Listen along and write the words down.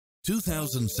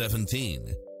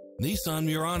2017 Nissan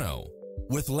Murano.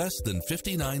 With less than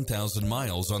 59,000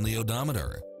 miles on the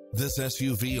odometer, this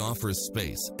SUV offers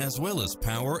space as well as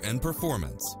power and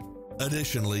performance.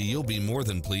 Additionally, you'll be more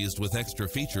than pleased with extra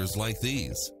features like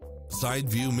these: side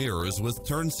view mirrors with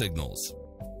turn signals,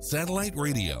 satellite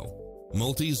radio,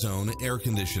 multi-zone air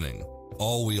conditioning,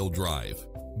 all-wheel drive,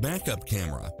 backup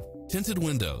camera, tinted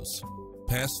windows,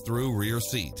 pass-through rear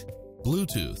seat,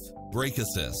 Bluetooth, brake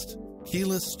assist,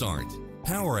 keyless start,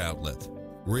 power outlet,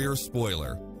 rear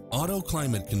spoiler, auto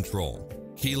climate control,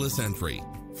 keyless entry,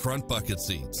 front bucket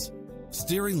seats,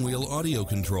 steering wheel audio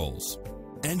controls,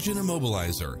 engine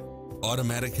immobilizer,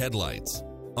 automatic headlights,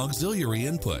 auxiliary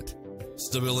input,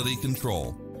 stability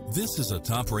control. This is a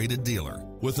top-rated dealer.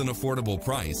 With an affordable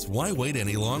price, why wait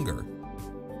any longer?